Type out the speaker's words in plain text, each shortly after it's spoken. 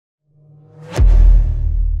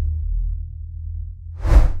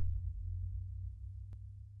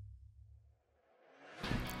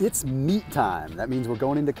It's meat time. That means we're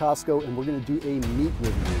going into Costco and we're gonna do a meat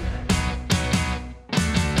review.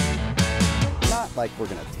 Not like we're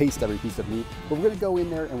gonna taste every piece of meat, but we're gonna go in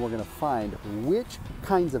there and we're gonna find which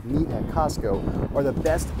kinds of meat at Costco are the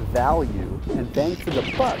best value and bang for the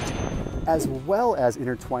buck, as well as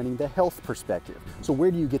intertwining the health perspective. So where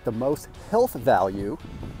do you get the most health value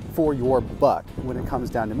for your buck when it comes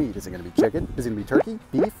down to meat? Is it gonna be chicken? Is it gonna be turkey,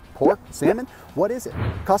 beef, pork, salmon? What is it?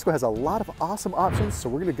 Costco has a lot of awesome options, so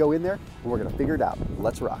we're gonna go in there and we're gonna figure it out.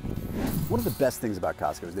 Let's rock. One of the best things about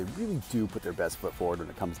Costco is they really do put their best foot forward when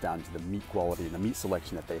it comes down to the meat quality and the meat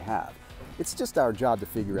selection that they have. It's just our job to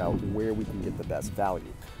figure out where we can get the best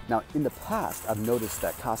value. Now, in the past, I've noticed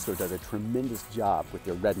that Costco does a tremendous job with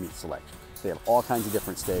their red meat selection. They have all kinds of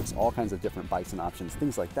different steaks, all kinds of different bison options,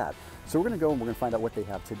 things like that. So we're gonna go and we're gonna find out what they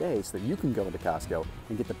have today so that you can go into Costco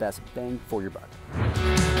and get the best bang for your buck.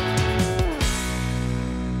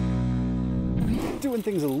 Doing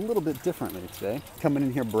things a little bit differently today. Coming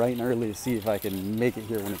in here bright and early to see if I can make it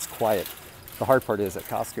here when it's quiet. The hard part is at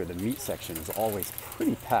Costco, the meat section is always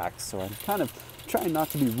pretty packed, so I'm kind of trying not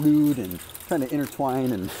to be rude and trying to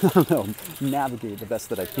intertwine and, I don't know, navigate the best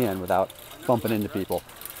that I can without bumping into people.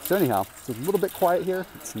 So anyhow, it's a little bit quiet here.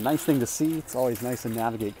 It's a nice thing to see. It's always nice to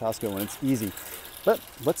navigate Costco when it's easy. But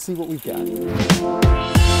let's see what we've got.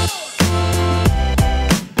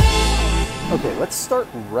 Okay, let's start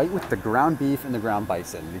right with the ground beef and the ground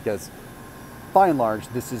bison, because by and large,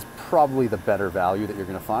 this is probably the better value that you're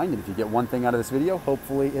gonna find. And if you get one thing out of this video,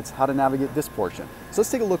 hopefully it's how to navigate this portion. So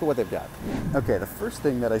let's take a look at what they've got. Okay, the first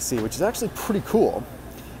thing that I see, which is actually pretty cool,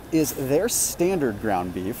 is their standard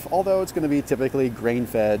ground beef, although it's gonna be typically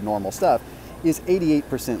grain-fed, normal stuff, is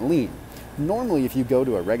 88% lean. Normally, if you go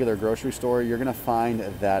to a regular grocery store, you're gonna find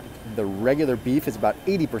that the regular beef is about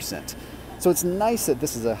 80%. So it's nice that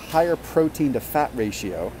this is a higher protein to fat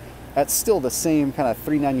ratio at still the same kind of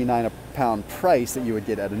 $3.99 a pound price that you would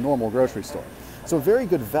get at a normal grocery store. So very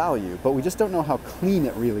good value, but we just don't know how clean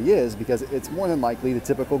it really is because it's more than likely the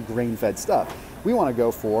typical grain-fed stuff. We want to go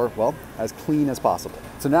for, well, as clean as possible.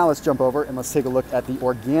 So now let's jump over and let's take a look at the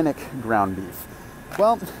organic ground beef.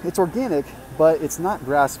 Well, it's organic, but it's not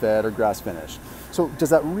grass-fed or grass-finished. So does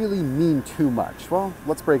that really mean too much? Well,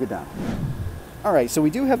 let's break it down. All right, so we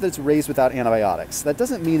do have that it's raised without antibiotics. That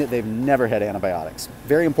doesn't mean that they've never had antibiotics.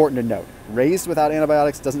 Very important to note. Raised without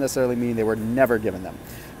antibiotics doesn't necessarily mean they were never given them.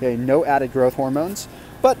 Okay, no added growth hormones,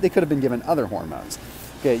 but they could have been given other hormones.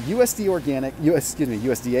 Okay, USDA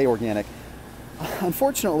organic,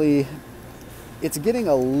 unfortunately, it's getting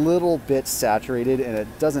a little bit saturated and it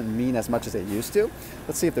doesn't mean as much as it used to.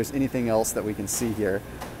 Let's see if there's anything else that we can see here.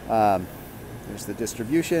 There's the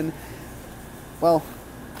distribution. Well,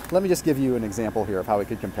 let me just give you an example here of how we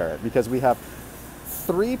could compare it, because we have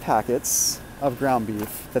 3 packets of ground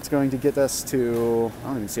beef that's going to get us to, I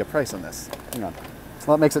don't even see a price on this. Hang on.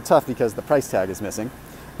 Well, it makes it tough because the price tag is missing.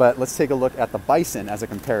 But let's take a look at the bison as a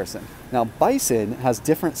comparison. Now, bison has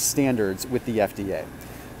different standards with the FDA.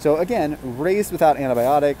 So again, raised without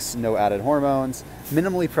antibiotics, no added hormones,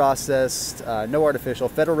 minimally processed, no artificial.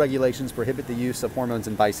 Federal regulations prohibit the use of hormones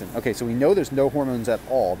in bison. Okay, so we know there's no hormones at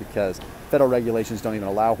all because federal regulations don't even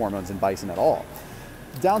allow hormones in bison at all.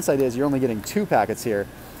 The downside is you're only getting 2 packets here,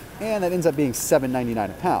 and that ends up being $7.99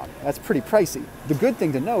 a pound. That's pretty pricey. The good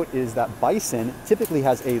thing to note is that bison typically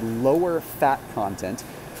has a lower fat content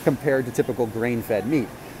compared to typical grain-fed meat.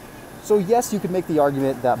 So yes, you could make the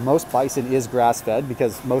argument that most bison is grass-fed,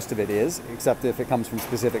 because most of it is, except if it comes from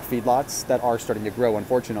specific feedlots that are starting to grow,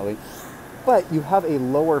 unfortunately. But you have a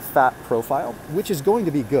lower fat profile, which is going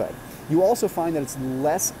to be good. You also find that it's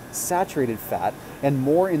less saturated fat and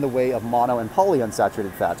more in the way of mono and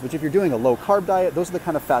polyunsaturated fats, which if you're doing a low-carb diet, those are the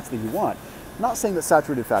kind of fats that you want. I'm not saying that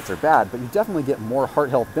saturated fats are bad, but you definitely get more heart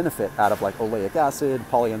health benefit out of like oleic acid,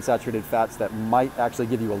 polyunsaturated fats that might actually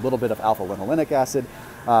give you a little bit of alpha-linolenic acid,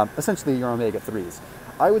 essentially your omega-3s.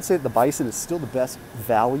 I would say that the bison is still the best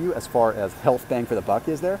value as far as health bang for the buck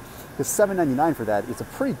is there, because $7.99 for that, it's a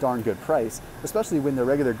pretty darn good price, especially when the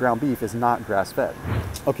regular ground beef is not grass-fed.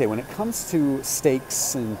 Okay, when it comes to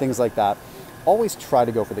steaks and things like that, always try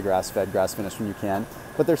to go for the grass-fed, grass-finished when you can,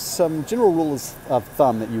 but there's some general rules of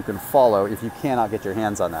thumb that you can follow if you cannot get your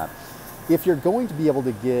hands on that. If you're going to be able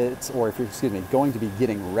to get, or if you're, going to be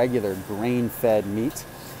getting regular grain-fed meat,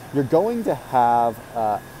 you're going to have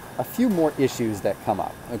a few more issues that come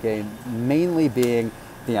up, okay? Mainly being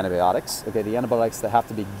the antibiotics, okay? The antibiotics that have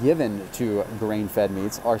to be given to grain-fed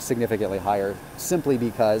meats are significantly higher simply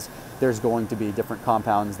because there's going to be different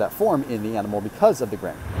compounds that form in the animal because of the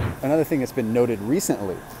grain. Another thing that's been noted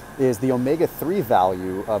recently is the omega-3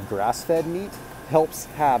 value of grass-fed meat helps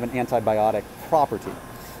have an antibiotic property.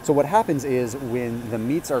 So So what happens is when the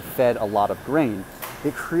meats are fed a lot of grain,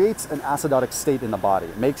 it creates an acidotic state in the body.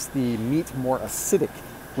 It makes the meat more acidic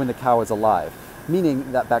when the cow is alive,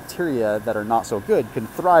 meaning that bacteria that are not so good can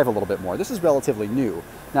thrive a little bit more. This is relatively new.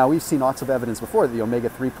 Now, we've seen lots of evidence before that the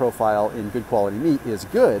omega-3 profile in good quality meat is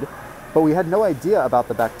good, but we had no idea about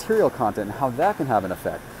the bacterial content and how that can have an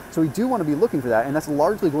effect. So we do want to be looking for that, and that's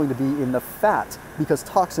largely going to be in the fat because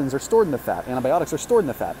toxins are stored in the fat, antibiotics are stored in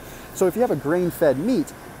the fat. So if you have a grain-fed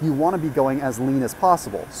meat, you want to be going as lean as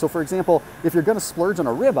possible. So for example, if you're going to splurge on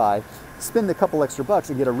a ribeye, spend a couple extra bucks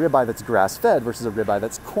and get a ribeye that's grass-fed versus a ribeye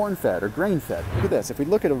that's corn-fed or grain-fed. Look at this. If we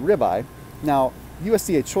look at a ribeye, now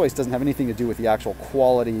USDA choice doesn't have anything to do with the actual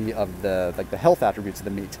quality of the health attributes of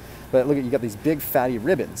the meat. But look at, you got these big fatty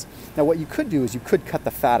ribbons. Now what you could do is you could cut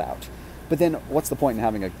the fat out. But then what's the point in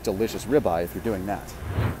having a delicious ribeye if you're doing that?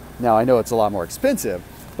 Now I know it's a lot more expensive,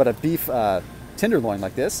 but a beef tenderloin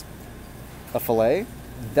like this, a fillet,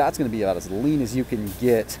 that's going to be about as lean as you can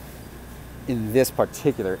get in this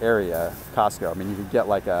particular area of Costco. I mean, you could get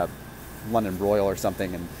like a London broil or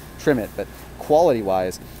something and trim it, but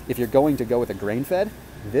quality-wise, if you're going to go with a grain-fed,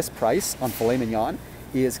 this price on filet mignon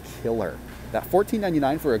is killer. That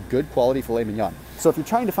 $14.99 for a good quality filet mignon. So if you're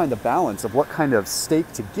trying to find the balance of what kind of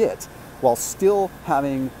steak to get while still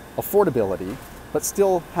having affordability, but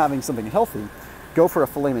still having something healthy, go for a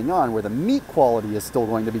filet mignon where the meat quality is still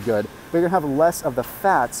going to be good, but you're going to have less of the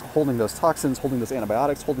fats holding those toxins, holding those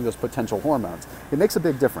antibiotics, holding those potential hormones. It makes a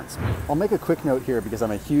big difference. I'll make a quick note here because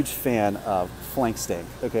I'm a huge fan of flank steak.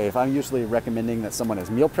 Okay, if I'm usually recommending that someone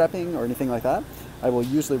is meal prepping or anything like that, I will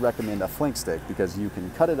usually recommend a flank steak because you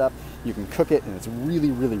can cut it up, you can cook it, and it's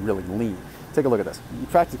really, really, really lean. Take a look at this. You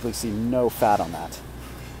practically see no fat on that.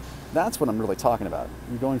 That's what I'm really talking about.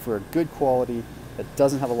 You're going for a good quality that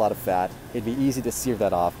doesn't have a lot of fat. It'd be easy to sear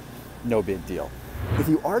that off, no big deal. If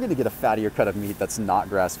you are going to get a fattier cut of meat that's not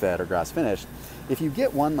grass-fed or grass-finished, if you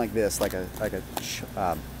get one like this, like a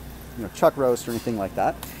chuck roast or anything like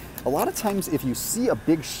that, a lot of times if you see a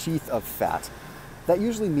big sheath of fat, that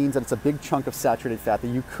usually means that it's a big chunk of saturated fat that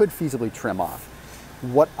you could feasibly trim off.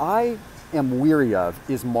 What I am weary of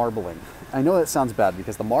is marbling. I know that sounds bad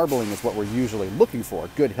because the marbling is what we're usually looking for.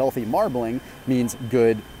 Good, healthy marbling means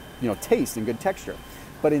good, taste and good texture.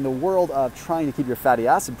 But in the world of trying to keep your fatty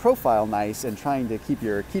acid profile nice and trying to keep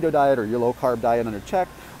your keto diet or your low carb diet under check,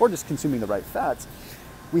 or just consuming the right fats,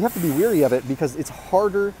 we have to be weary of it because it's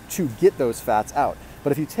harder to get those fats out.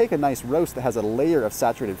 But if you take a nice roast that has a layer of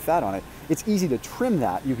saturated fat on it, it's easy to trim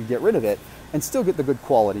that. You can get rid of it and still get the good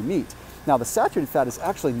quality meat. Now, the saturated fat is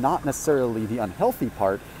actually not necessarily the unhealthy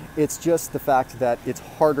part. It's just the fact that it's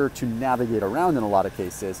harder to navigate around in a lot of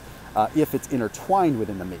cases if it's intertwined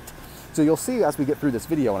within the meat. So you'll see as we get through this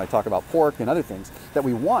video when I talk about pork and other things that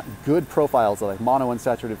we want good profiles of like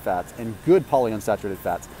monounsaturated fats and good polyunsaturated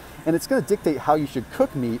fats. And it's going to dictate how you should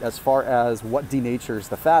cook meat as far as what denatures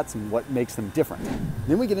the fats and what makes them different.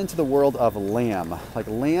 Then we get into the world of lamb. Like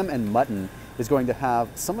lamb and mutton is going to have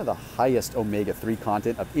some of the highest omega-3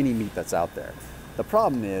 content of any meat that's out there. The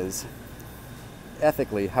problem is,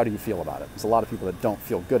 ethically, how do you feel about it? There's a lot of people that don't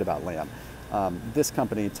feel good about lamb. This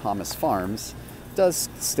company, Thomas Farms, does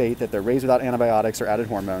state that they're raised without antibiotics or added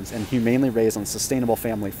hormones and humanely raised on sustainable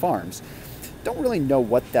family farms. Don't really know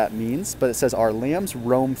what that means, but it says our lambs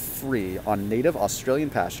roam free on native Australian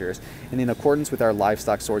pastures and in accordance with our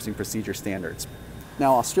livestock sourcing procedure standards.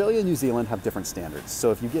 Now, Australia and New Zealand have different standards.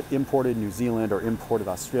 So if you get imported New Zealand or imported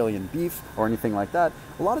Australian beef or anything like that,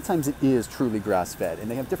 a lot of times it is truly grass-fed,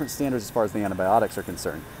 and they have different standards as far as the antibiotics are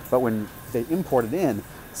concerned. But when they import it in,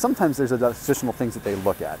 sometimes there's additional things that they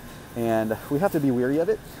look at, and we have to be wary of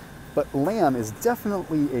it. But lamb is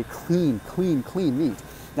definitely a clean meat.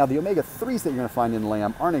 Now, the omega-3s that you're going to find in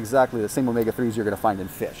lamb aren't exactly the same omega-3s you're going to find in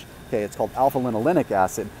fish. Okay, it's called alpha-linolenic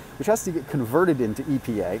acid, which has to get converted into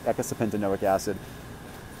EPA, eicosapentaenoic acid.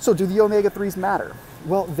 So do the omega-3s matter?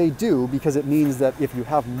 Well, they do, because it means that if you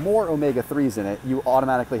have more omega-3s in it, you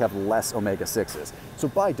automatically have less omega-6s. So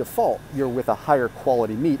by default, you're with a higher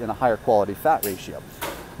quality meat and a higher quality fat ratio.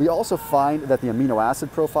 We also find that the amino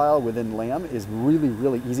acid profile within lamb is really,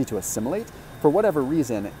 really easy to assimilate. For whatever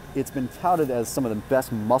reason, it's been touted as some of the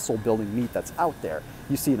best muscle building meat that's out there.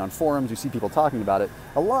 You see it on forums, you see people talking about it.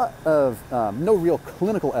 A lot of no real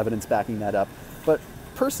clinical evidence backing that up, but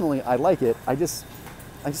personally, I like it. I just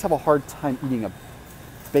have a hard time eating a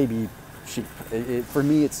baby sheep. For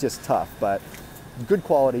me, it's just tough, but good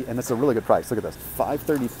quality, and it's a really good price. Look at this,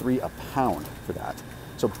 $5.33 a pound for that.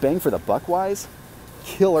 So bang for the buck wise,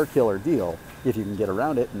 killer deal if you can get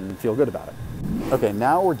around it and feel good about it. Okay,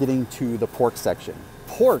 now we're getting to the pork section.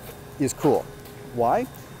 Pork is cool. Why?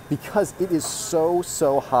 Because it is so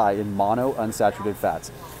high in monounsaturated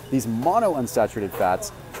fats. These monounsaturated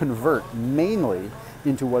fats convert mainly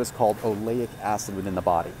into what is called oleic acid within the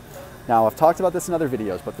body. Now, I've talked about this in other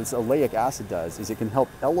videos, but this oleic acid does is it can help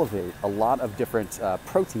elevate a lot of different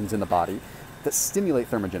proteins in the body that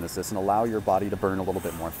stimulate thermogenesis and allow your body to burn a little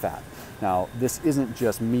bit more fat. Now, this isn't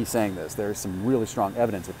just me saying this. There's some really strong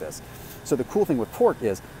evidence with this. So the cool thing with pork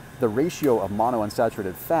is the ratio of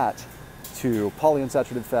monounsaturated fat to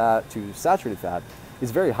polyunsaturated fat to saturated fat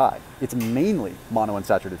is very high. It's mainly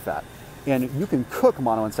monounsaturated fat. And you can cook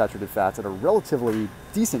monounsaturated fats at a relatively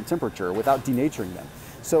decent temperature without denaturing them.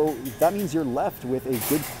 So that means you're left with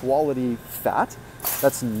a good quality fat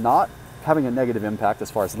that's not having a negative impact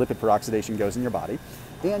as far as lipid peroxidation goes in your body,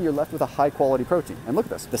 and you're left with a high quality protein. And look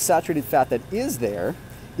at this, the saturated fat that is there,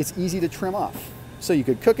 it's easy to trim off. So you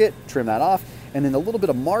could cook it, trim that off, and then the little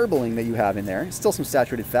bit of marbling that you have in there, still some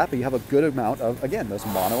saturated fat, but you have a good amount of, again, those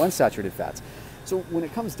monounsaturated fats. So when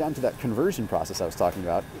it comes down to that conversion process I was talking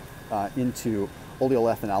about into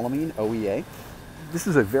oleoethanolamine, OEA, this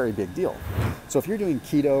is a very big deal. So if you're doing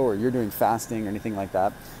keto or you're doing fasting or anything like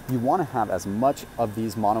that, you want to have as much of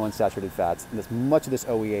these monounsaturated fats and as much of this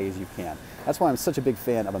OEA as you can. That's why I'm such a big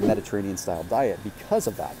fan of a Mediterranean style diet, because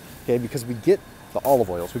of that, okay? Because we get the olive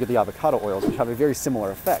oils, we get the avocado oils, which have a very similar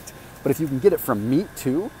effect. But if you can get it from meat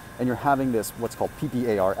too, and you're having this what's called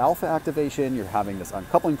PPAR alpha activation, you're having this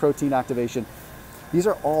uncoupling protein activation, these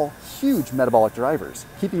are all huge metabolic drivers,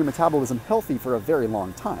 keeping your metabolism healthy for a very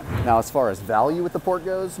long time. Now, as far as value with the pork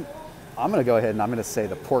goes, I'm gonna go ahead and I'm gonna say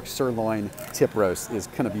the pork sirloin tip roast is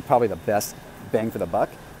gonna be probably the best bang for the buck,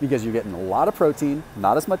 because you're getting a lot of protein,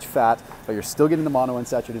 not as much fat, but you're still getting the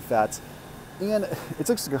monounsaturated fats, and it's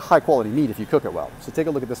a high quality meat if you cook it well. So take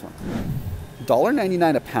a look at this one.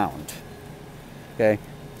 $1.99 a pound, okay?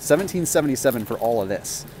 $17.77 for all of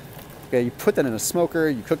this. Okay, you put that in a smoker,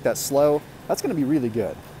 you cook that slow, that's gonna be really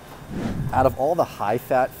good. Out of all the high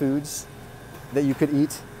fat foods that you could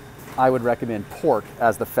eat, I would recommend pork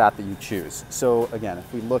as the fat that you choose. So again,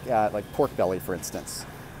 if we look at like pork belly, for instance,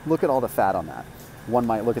 look at all the fat on that. One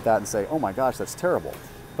might look at that and say, oh my gosh, that's terrible.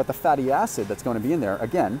 But the fatty acid that's going to be in there,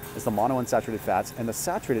 again, is the monounsaturated fats, and the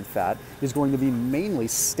saturated fat is going to be mainly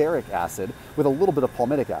stearic acid with a little bit of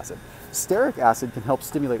palmitic acid. Stearic acid can help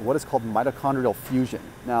stimulate what is called mitochondrial fusion.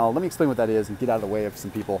 Now, let me explain what that is and get out of the way of some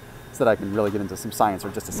people so that I can really get into some science for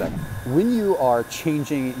just a second. When you are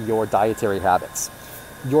changing your dietary habits,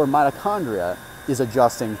 your mitochondria is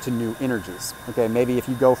adjusting to new energies. Okay, maybe if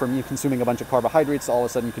you go from you consuming a bunch of carbohydrates to all of a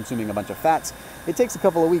sudden you're consuming a bunch of fats, it takes a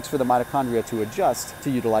couple of weeks for the mitochondria to adjust to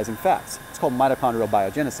utilizing fats. It's called mitochondrial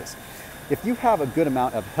biogenesis. If you have a good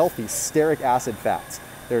amount of healthy stearic acid fats,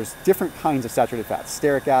 there's different kinds of saturated fats: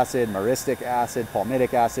 stearic acid, myristic acid,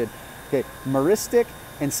 palmitic acid. Okay, myristic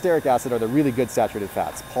and stearic acid are the really good saturated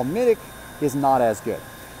fats. Palmitic is not as good.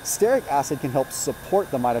 Stearic acid can help support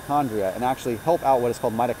the mitochondria and actually help out what is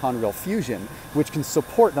called mitochondrial fusion, which can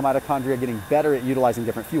support the mitochondria getting better at utilizing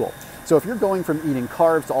different fuel. So if you're going from eating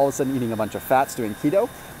carbs to all of a sudden eating a bunch of fats doing keto,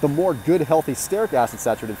 the more good, healthy stearic acid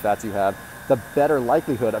saturated fats you have, the better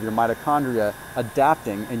likelihood of your mitochondria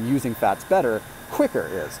adapting and using fats better quicker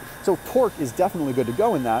is. So pork is definitely good to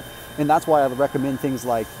go in that, and that's why I would recommend things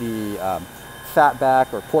like the fat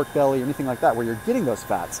back or pork belly or anything like that, where you're getting those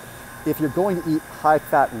fats. If you're going to eat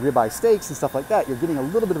high-fat ribeye steaks and stuff like that, you're getting a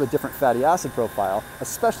little bit of a different fatty acid profile,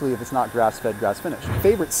 especially if it's not grass-fed, grass-finished.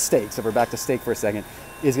 Favorite steaks, if we're back to steak for a second,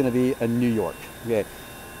 is going to be a New York. Okay,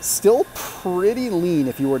 still pretty lean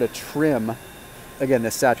if you were to trim, again,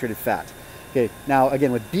 this saturated fat. Okay, now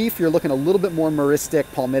again, with beef, you're looking a little bit more myristic,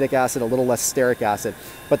 palmitic acid, a little less stearic acid.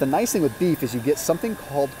 But the nice thing with beef is you get something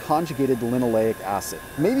called conjugated linoleic acid.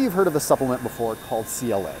 Maybe you've heard of the supplement before called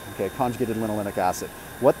CLA, okay, conjugated linoleic acid.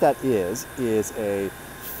 What that is a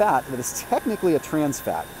fat that is technically a trans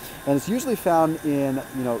fat, and it's usually found in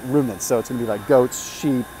ruminants. So it's going to be like goats,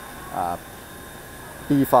 sheep,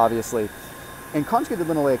 beef, obviously. And conjugated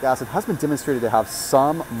linoleic acid has been demonstrated to have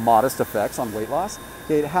some modest effects on weight loss.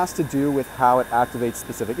 It has to do with how it activates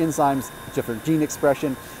specific enzymes, different gene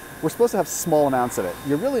expression. We're supposed to have small amounts of it.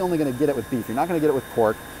 You're really only going to get it with beef. You're not going to get it with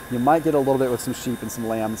pork. You might get a little bit with some sheep and some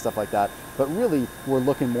lamb and stuff like that. But really, we're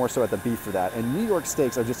looking more so at the beef for that. And New York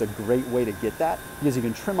steaks are just a great way to get that, because you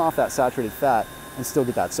can trim off that saturated fat and still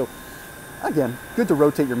get that. So again, good to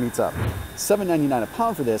rotate your meats up. $7.99 a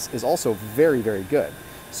pound for this is also very, very good.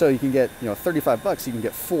 So you can get, 35 bucks, you can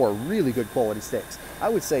get 4 really good quality steaks. I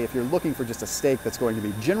would say if you're looking for just a steak that's going to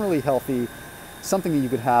be generally healthy, something that you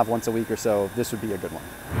could have once a week or so, this would be a good one.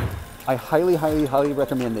 I highly, highly, highly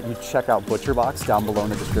recommend that you check out ButcherBox down below in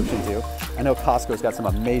the description too. I know Costco's got some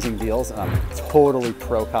amazing deals, and I'm totally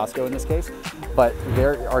pro Costco in this case, but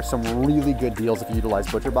there are some really good deals if you utilize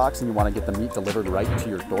ButcherBox and you want to get the meat delivered right to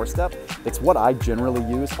your doorstep. It's what I generally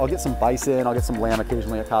use. I'll get some bison, I'll get some lamb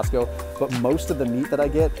occasionally at Costco, but most of the meat that I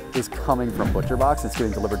get is coming from ButcherBox. It's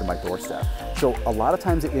getting delivered to my doorstep. So a lot of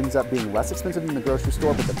times it ends up being less expensive than the grocery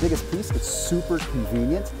store, but the biggest piece, it's super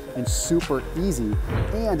convenient and super easy,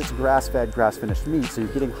 and it's grass-fed, grass-finished meat, so you're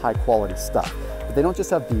getting high-quality stuff. But they don't just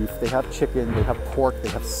have beef, they have chicken, they have pork, they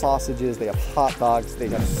have sausages, they have hot dogs, they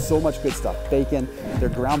have so much good stuff. Bacon, their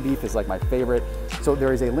ground beef is like my favorite. So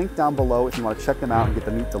there is a link down below if you want to check them out and get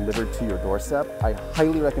the meat delivered to your doorstep. I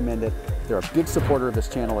highly recommend it. They're a big supporter of this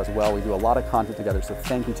channel as well. We do a lot of content together, so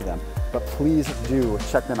thank you to them. But please do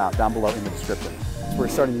check them out down below in the description. We're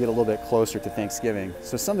starting to get a little bit closer to Thanksgiving.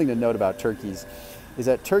 So something to note about turkeys is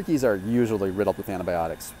that turkeys are usually riddled with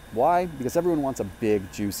antibiotics. Why? Because everyone wants a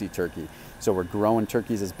big, juicy turkey. So we're growing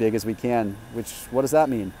turkeys as big as we can, which, what does that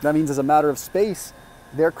mean? That means as a matter of space,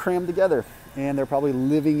 they're crammed together and they're probably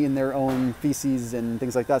living in their own feces and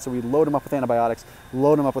things like that. So we load them up with antibiotics,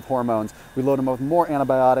 load them up with hormones, we load them up with more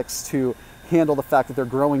antibiotics to handle the fact that they're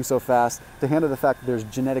growing so fast, to handle the fact that there's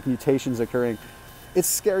genetic mutations occurring. It's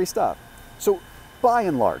scary stuff. So by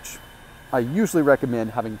and large, I usually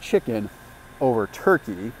recommend having chicken over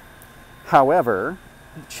turkey. However,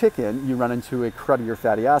 chicken, you run into a cruddier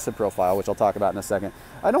fatty acid profile, which I'll talk about in a second.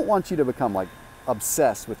 I don't want you to become like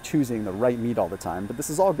obsessed with choosing the right meat all the time, but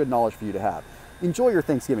this is all good knowledge for you to have. Enjoy your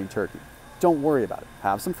Thanksgiving turkey. Don't worry about it.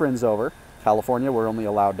 Have some friends over. California, we're only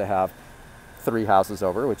allowed to have 3 houses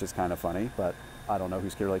over, which is kind of funny, but I don't know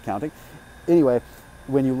who's really counting. Anyway,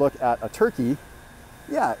 when you look at a turkey,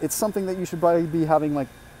 yeah, it's something that you should probably be having like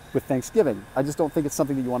with Thanksgiving. I just don't think it's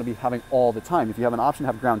something that you want to be having all the time. If you have an option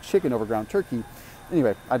to have ground chicken over ground turkey,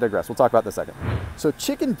 anyway, I digress. We'll talk about that in a second. So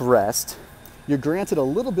chicken breast, you're granted a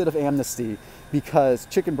little bit of amnesty because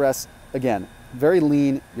chicken breast, again, very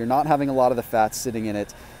lean. You're not having a lot of the fats sitting in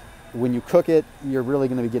it. When you cook it, you're really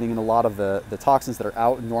going to be getting in a lot of the toxins that are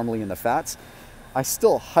out normally in the fats. I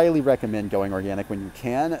still highly recommend going organic when you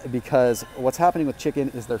can, because what's happening with chicken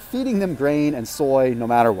is they're feeding them grain and soy no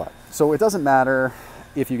matter what. So it doesn't matter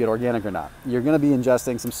if you get organic or not. You're going to be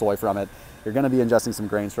ingesting some soy from it. You're going to be ingesting some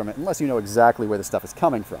grains from it, unless you know exactly where the stuff is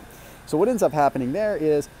coming from. So what ends up happening there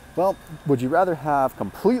is, well, would you rather have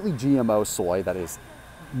completely GMO soy that is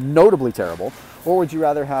notably terrible, or would you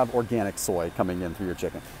rather have organic soy coming in through your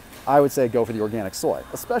chicken? I would say go for the organic soy,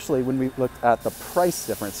 especially when we looked at the price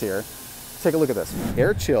difference here. Take a look at this.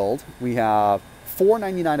 Air chilled, we have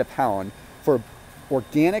 $4.99 a pound for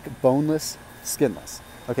organic, boneless, skinless.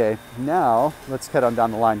 Okay, now let's head on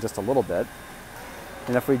down the line just a little bit.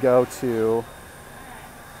 And if we go to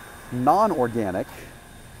non-organic,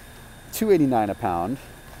 $2.89 a pound.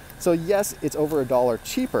 So yes, it's over $1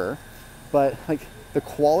 cheaper, but like the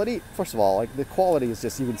quality, first of all, like the quality is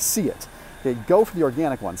just, you can see it. Okay, go for the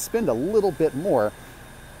organic one, spend a little bit more,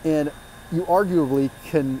 and you arguably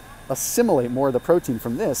can assimilate more of the protein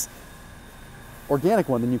from this organic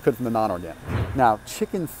one than you could from the non-organic. Now,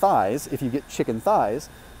 chicken thighs, if you get chicken thighs,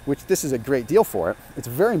 which this is a great deal for it, it's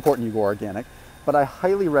very important you go organic, but I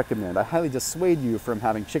highly recommend, I highly dissuade you from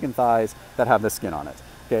having chicken thighs that have the skin on it.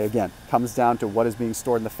 Okay, again, comes down to what is being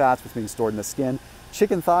stored in the fats, what's being stored in the skin.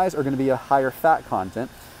 Chicken thighs are going to be a higher fat content,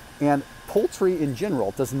 and poultry in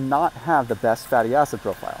general does not have the best fatty acid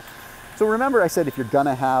profile. So remember I said if you're going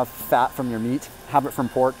to have fat from your meat, have it from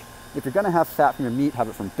pork. If you're going to have fat from your meat, have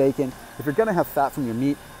it from bacon. If you're going to have fat from your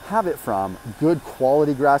meat, have it from good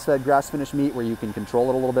quality grass-fed, grass-finished meat where you can control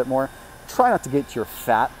it a little bit more. Try not to get your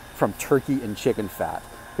fat from turkey and chicken fat.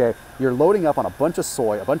 Okay, you're loading up on a bunch of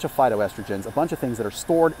soy, a bunch of phytoestrogens, a bunch of things that are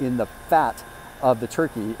stored in the fat of the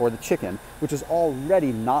turkey or the chicken, which is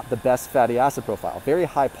already not the best fatty acid profile. Very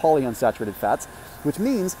high polyunsaturated fats, which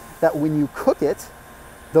means that when you cook it,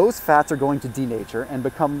 those fats are going to denature and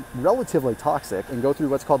become relatively toxic and go through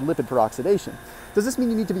what's called lipid peroxidation. Does this mean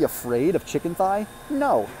you need to be afraid of chicken thigh?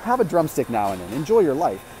 No, have a drumstick now and then, enjoy your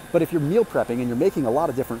life. But if you're meal prepping and you're making a lot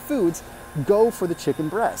of different foods, go for the chicken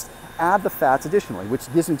breast. Add the fats additionally,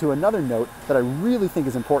 which gives me to another note that I really think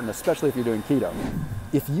is important, especially if you're doing keto.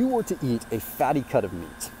 If you were to eat a fatty cut of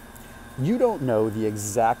meat, you don't know the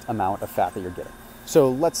exact amount of fat that you're getting. So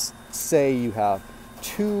let's say you have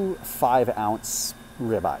 2 5-ounce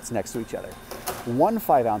ribeyes next to each other. 1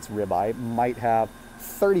 5-ounce ribeye might have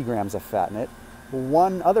 30 grams of fat in it.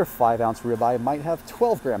 One other 5-ounce ribeye might have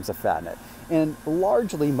 12 grams of fat in it. And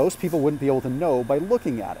largely, most people wouldn't be able to know by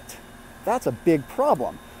looking at it. That's a big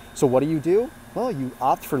problem. So what do? Well, you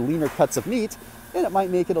opt for leaner cuts of meat, and it might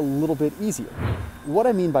make it a little bit easier. What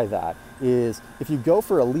I mean by that is if you go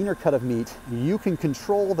for a leaner cut of meat, you can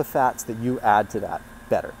control the fats that you add to that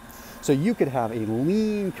better. So you could have a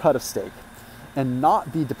lean cut of steak and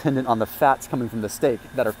not be dependent on the fats coming from the steak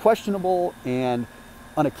that are questionable and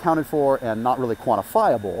unaccounted for and not really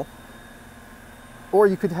quantifiable. Or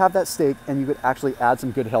you could have that steak and you could actually add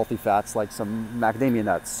some good healthy fats like some macadamia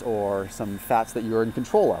nuts or some fats that you're in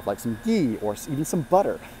control of, like some ghee or even some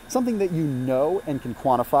butter. Something that you know and can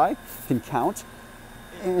quantify, can count,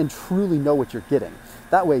 and truly know what you're getting.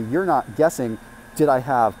 That way you're not guessing, did I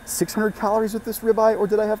have 600 calories with this ribeye or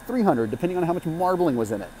did I have 300, depending on how much marbling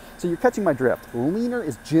was in it. So you're catching my drift. Leaner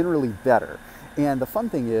is generally better. And the fun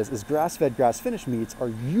thing is grass-fed, grass-finished meats are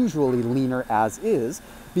usually leaner as is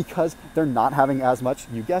because they're not having as much,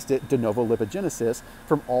 you guessed it, de novo lipogenesis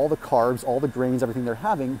from all the carbs, all the grains, everything they're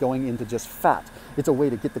having going into just fat. It's a way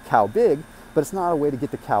to get the cow big, but it's not a way to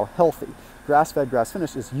get the cow healthy. Grass-fed,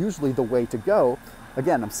 grass-finished is usually the way to go.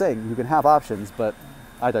 Again, I'm saying you can have options, but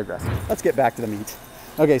I digress. Let's get back to the meat.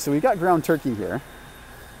 Okay, so we've got ground turkey here,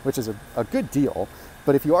 which is a good deal.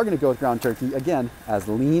 But if you are going to go with ground turkey, again, as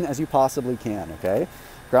lean as you possibly can, okay?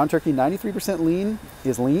 Ground turkey, 93% lean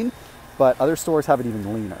is lean, but other stores have it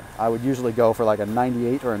even leaner. I would usually go for like a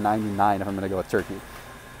 98 or a 99 if I'm going to go with turkey.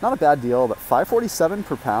 Not a bad deal, but $5.47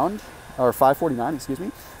 per pound, or $5.49, excuse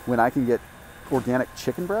me, when I can get organic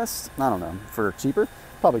chicken breasts, I don't know, for cheaper,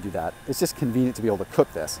 probably do that. It's just convenient to be able to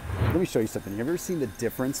cook this. Let me show you something. Have you ever seen the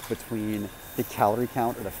difference between the calorie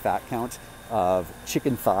count or the fat count of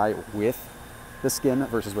chicken thigh with the skin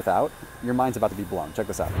versus without? Your mind's about to be blown. Check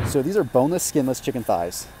this out. So these are boneless, skinless chicken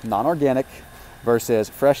thighs, non-organic versus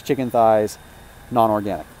fresh chicken thighs,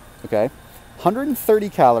 non-organic, okay? 130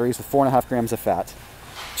 calories with 4.5 grams of fat,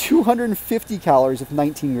 250 calories with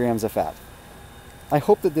 19 grams of fat. I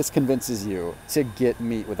hope that this convinces you to get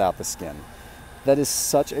meat without the skin. That is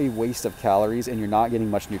such a waste of calories and you're not getting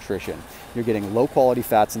much nutrition. You're getting low quality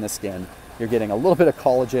fats in the skin. You're getting a little bit of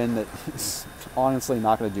collagen that is honestly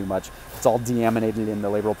not going to do much. It's all deaminated in the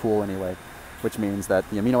labral pool anyway, which means that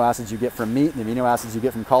the amino acids you get from meat and the amino acids you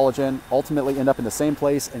get from collagen ultimately end up in the same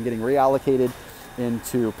place and getting reallocated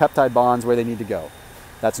into peptide bonds where they need to go.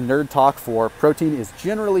 That's nerd talk for protein is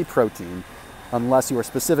generally protein unless you are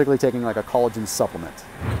specifically taking like a collagen supplement.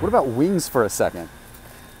 What about wings for a second?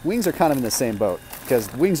 Wings are kind of in the same boat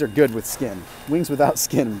because wings are good with skin. Wings without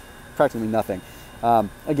skin, practically nothing.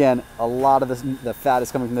 Again, a lot of the fat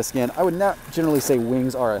is coming from the skin. I would not generally say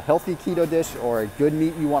wings are a healthy keto dish or a good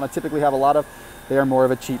meat you want to typically have a lot of. They are more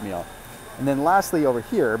of a cheat meal. And then lastly over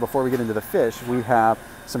here, before we get into the fish, we have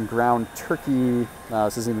some ground turkey.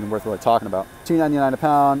 This isn't even worth really talking about. $2.99 a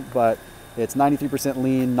pound, but it's 93%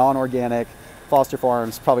 lean, non-organic. Foster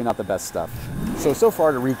Farms, probably not the best stuff. So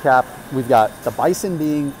far to recap, we've got the bison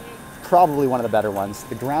being probably one of the better ones,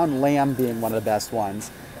 the ground lamb being one of the best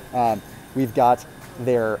ones. We've got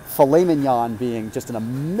their filet mignon being just an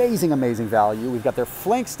amazing, amazing value. We've got their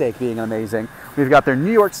flank steak being amazing. We've got their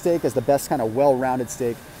New York steak as the best kind of well-rounded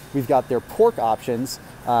steak. We've got their pork options,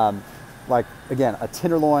 like, again, a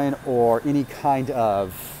tenderloin or any kind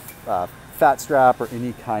of fat strap or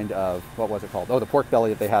any kind of, what was it called? Oh, the pork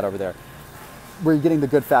belly that they had over there. Where you're getting the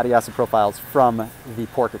good fatty acid profiles from the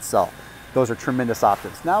pork itself. Those are tremendous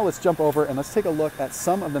options. Now let's jump over and let's take a look at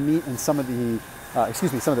some of the meat and some of the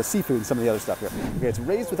some of the seafood and some of the other stuff here. Okay, it's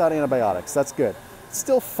raised without antibiotics. That's good. It's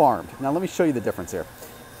still farmed. Now let me show you the difference here.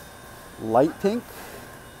 Light pink,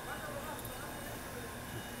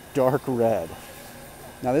 dark red.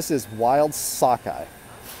 Now this is wild sockeye.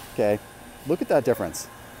 Okay, look at that difference.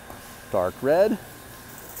 Dark red,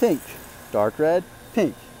 pink, dark red,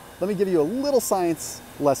 pink. Let me give you a little science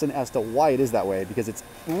lesson as to why it is that way, because it's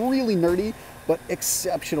really nerdy, but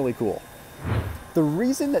exceptionally cool. The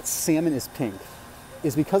reason that salmon is pink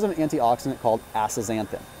is because of an antioxidant called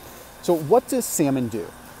astaxanthin. So what does salmon do?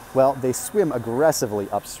 Well, they swim aggressively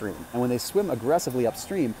upstream. And when they swim aggressively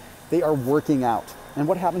upstream, they are working out. And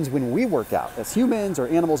what happens when we work out, as humans or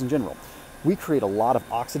animals in general? We create a lot of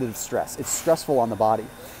oxidative stress. It's stressful on the body.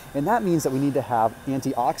 And that means that we need to have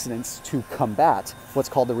antioxidants to combat what's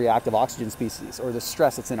called the reactive oxygen species, or the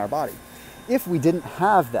stress that's in our body. If we didn't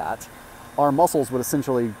have that, our muscles would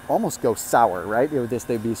essentially almost go sour, right?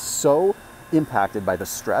 They'd be so impacted by the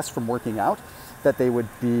stress from working out that they would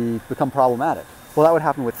become problematic. Well, that would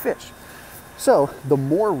happen with fish. So the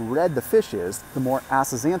more red the fish is, the more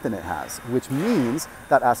astaxanthin it has, which means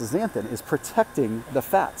that astaxanthin is protecting the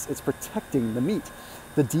fats. It's protecting the meat.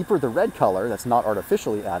 The deeper the red color, that's not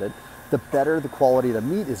artificially added, the better the quality of the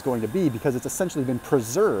meat is going to be because it's essentially been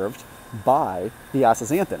preserved by the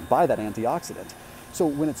astaxanthin, by that antioxidant. So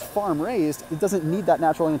when it's farm raised, it doesn't need that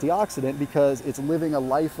natural antioxidant because it's living a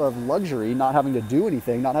life of luxury, not having to do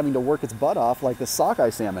anything, not having to work its butt off like the sockeye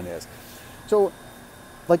salmon is. So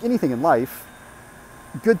like anything in life,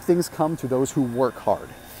 good things come to those who work hard.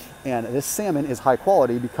 And this salmon is high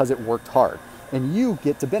quality because it worked hard. And you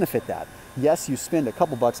get to benefit that. Yes, you spend a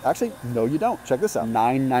couple bucks. Actually, no, you don't. Check this out.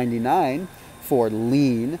 $9.99 for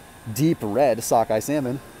lean, deep red sockeye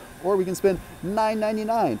salmon. Or we can spend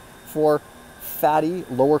 $9.99 for fatty,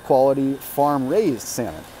 lower quality, farm-raised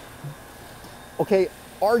salmon. Okay,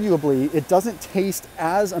 arguably, it doesn't taste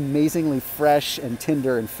as amazingly fresh and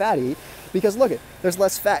tender and fatty because look, there's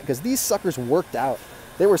less fat because these suckers worked out.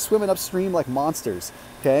 They were swimming upstream like monsters,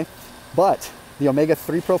 okay? But the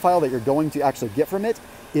omega-3 profile that you're going to actually get from it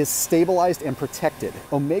is stabilized and protected.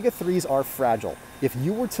 Omega-3s are fragile. If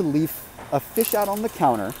you were to leave a fish out on the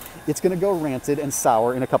counter, it's gonna go rancid and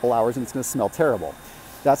sour in a couple hours and it's gonna smell terrible.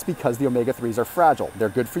 That's because the omega-3s are fragile. They're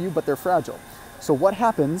good for you, but they're fragile. So what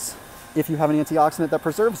happens if you have an antioxidant that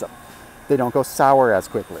preserves them? They don't go sour as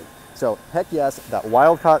quickly. So heck yes, that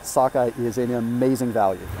wild-caught sockeye is an amazing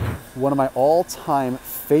value. One of my all-time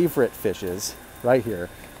favorite fishes right here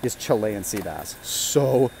is Chilean sea bass.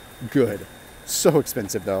 So good. So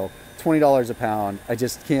expensive though, $20 a pound. I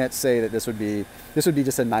just can't say that this would be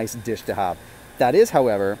just a nice dish to have. That is,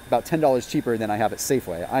 however, about $10 cheaper than I have at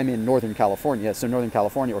Safeway. I'm in Northern California, so Northern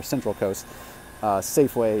California or Central Coast,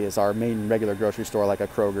 Safeway is our main regular grocery store like a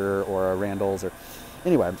Kroger or a Randall's. Or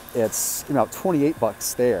anyway, it's about 28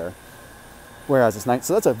 bucks there, whereas it's nice.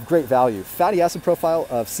 So that's a great value. Fatty acid profile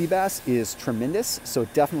of sea bass is tremendous, so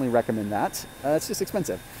definitely recommend that. It's just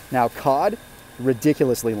expensive. Now cod,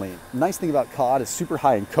 ridiculously lean. Nice thing about cod is super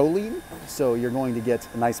high in choline, so you're going to get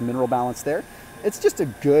a nice mineral balance there. It's just a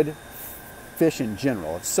good fish in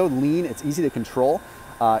general. It's so lean, it's easy to control.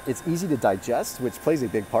 It's easy to digest, which plays a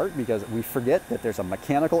big part because we forget that there's a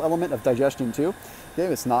mechanical element of digestion too. Okay?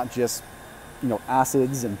 It's not just, you know,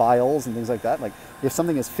 acids and biles and things like that. Like if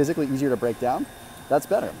something is physically easier to break down, that's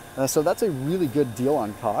better. So that's a really good deal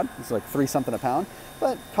on cod. It's like $3 something a pound,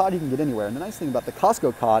 but cod you can get anywhere. And the nice thing about the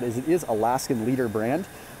Costco cod is it is Alaskan Leader brand,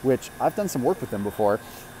 which I've done some work with them before.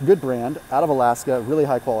 Good brand, out of Alaska, really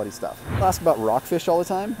high quality stuff. People ask about rockfish all the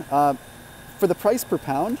time. For the price per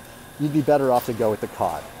pound, you'd be better off to go with the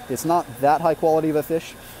cod. It's not that high quality of a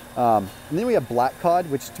fish. And then we have black cod,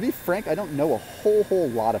 which to be frank, I don't know a whole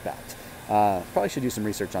lot about. Probably should do some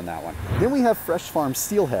research on that one. Then we have fresh farm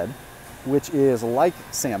steelhead, which is like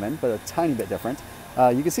salmon, but a tiny bit different.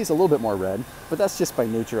 You can see it's a little bit more red, but that's just by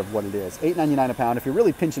nature of what it is. $8.99 a pound. If you're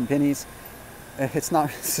really pinching pennies, it's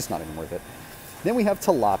just not even worth it. Then we have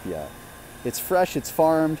tilapia. It's fresh, it's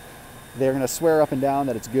farmed. They're gonna swear up and down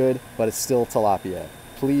that it's good, but it's still tilapia.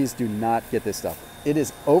 Please do not get this stuff. It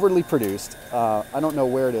is overly produced. I don't know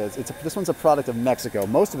where it is. This one's a product of Mexico.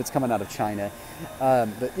 Most of it's coming out of China.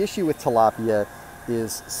 The issue with tilapia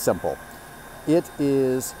is simple. It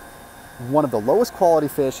is one of the lowest quality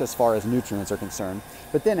fish as far as nutrients are concerned,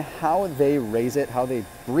 but then how they raise it, how they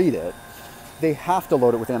breed it, they have to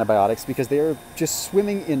load it with antibiotics because they're just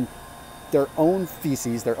swimming in their own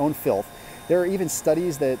feces, their own filth. There are even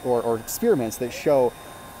studies that, or experiments that show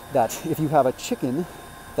that if you have a chicken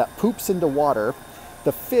that poops into water,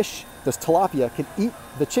 the fish, this tilapia, can eat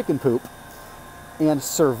the chicken poop and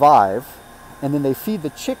survive, and then they feed the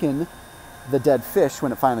chicken the dead fish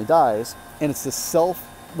when it finally dies, and it's this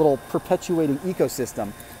little perpetuating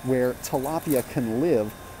ecosystem where tilapia can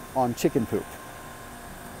live on chicken poop,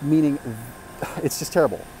 meaning it's just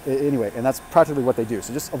terrible. Anyway, and that's practically what they do,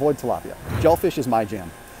 so just avoid tilapia. Shellfish is my jam.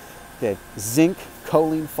 Okay, zinc,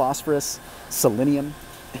 choline, phosphorus, selenium.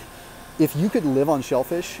 If you could live on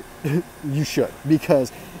shellfish, you should,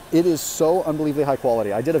 because it is so unbelievably high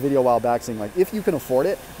quality. I did a video a while back saying, like, if you can afford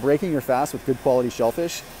it, breaking your fast with good quality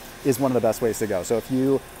shellfish is one of the best ways to go. So if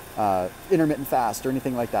you intermittent fast or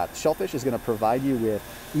anything like that, shellfish is going to provide you with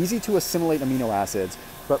easy to assimilate amino acids,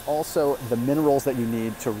 but also the minerals that you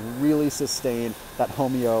need to really sustain that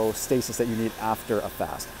homeostasis that you need after a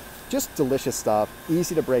fast. Just delicious stuff,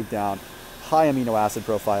 easy to break down, high amino acid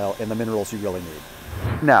profile, and the minerals you really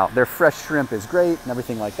need. Now, their fresh shrimp is great and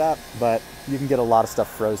everything like that, but you can get a lot of stuff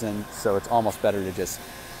frozen, so it's almost better to just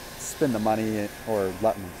spend the money, or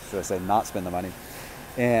should I say not spend the money,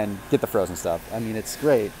 and get the frozen stuff. I mean, it's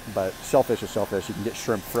great, but shellfish is shellfish. You can get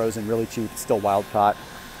shrimp frozen really cheap, it's still wild caught.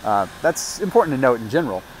 That's important to note in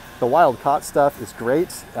general. The wild caught stuff is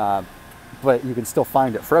great, but you can still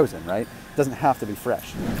find it frozen, right? It doesn't have to be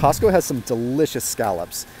fresh. Costco has some delicious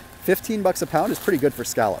scallops. 15 bucks a pound is pretty good for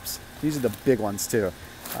scallops. These are the big ones too.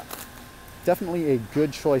 definitely a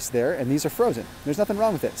good choice there. And these are frozen. There's nothing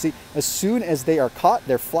wrong with it. See, as soon as they are caught,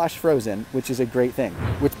 they're flash frozen, which is a great thing.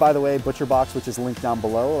 Which, by the way, Butcher Box, which is linked down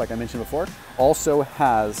below, like I mentioned before, also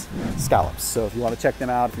has scallops. So if you want to check them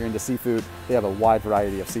out, if you're into seafood, they have a wide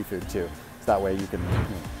variety of seafood too. So that way you can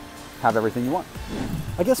have everything you want.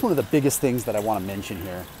 I guess one of the biggest things that I want to mention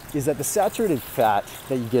here is that the saturated fat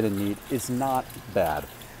that you get in meat is not bad.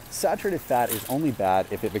 Saturated fat is only bad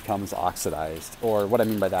if it becomes oxidized, or what I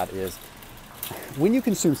mean by that is when you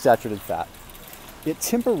consume saturated fat, it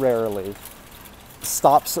temporarily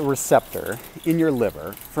stops a receptor in your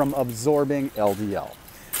liver from absorbing LDL.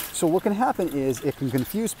 So what can happen is it can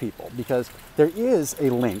confuse people because there is a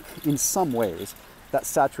link in some ways that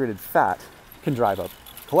saturated fat can drive up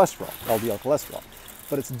cholesterol, LDL cholesterol,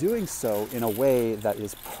 but it's doing so in a way that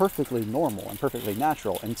is perfectly normal and perfectly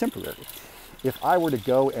natural and temporary. If I were to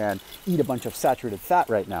go and eat a bunch of saturated fat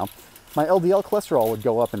right now, my LDL cholesterol would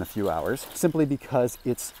go up in a few hours simply because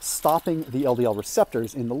it's stopping the LDL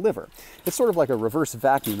receptors in the liver. It's sort of like a reverse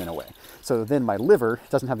vacuum in a way. So then my liver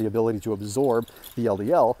doesn't have the ability to absorb the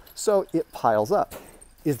LDL, so it piles up.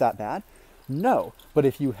 Is that bad? No, but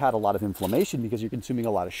if you had a lot of inflammation because you're consuming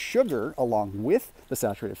a lot of sugar along with the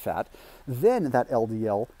saturated fat, then that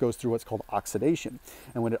LDL goes through what's called oxidation.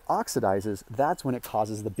 And when it oxidizes, that's when it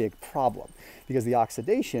causes the big problem, because the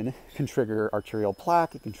oxidation can trigger arterial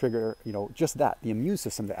plaque, it can trigger, just that, the immune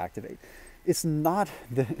system to activate. It's not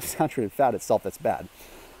the saturated fat itself that's bad.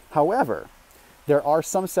 However, there are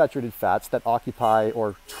some saturated fats that occupy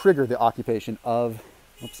or trigger the occupation of,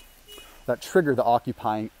 that trigger the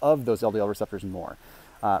occupying of those LDL receptors more,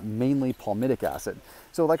 mainly palmitic acid.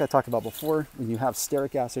 So like I talked about before, when you have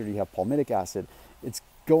stearic acid or you have palmitic acid, it's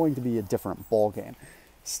going to be a different ballgame.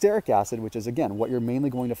 Stearic acid, which is again what you're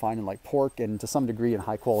mainly going to find in like pork and to some degree in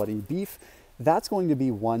high quality beef, that's going to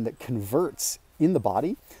be one that converts in the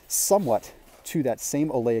body somewhat to that same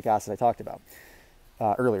oleic acid I talked about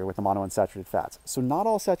earlier with the monounsaturated fats. So not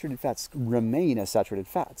all saturated fats remain as saturated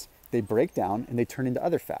fats. They break down and they turn into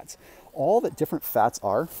other fats. All that different fats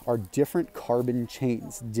are different carbon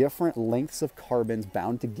chains, different lengths of carbons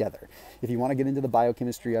bound together. If you want to get into the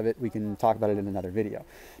biochemistry of it, we can talk about it in another video.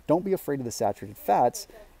 Don't be afraid of the saturated fats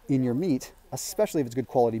in your meat, especially if it's good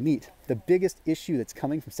quality meat. The biggest issue that's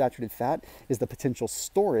coming from saturated fat is the potential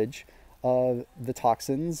storage of the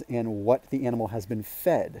toxins and what the animal has been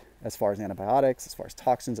fed as far as antibiotics, as far as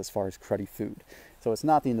toxins, as far as cruddy food. So it's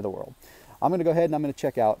not the end of the world. I'm going to go ahead and I'm going to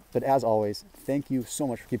check out. But as always, thank you so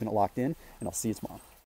much for keeping it locked in, and I'll see you tomorrow.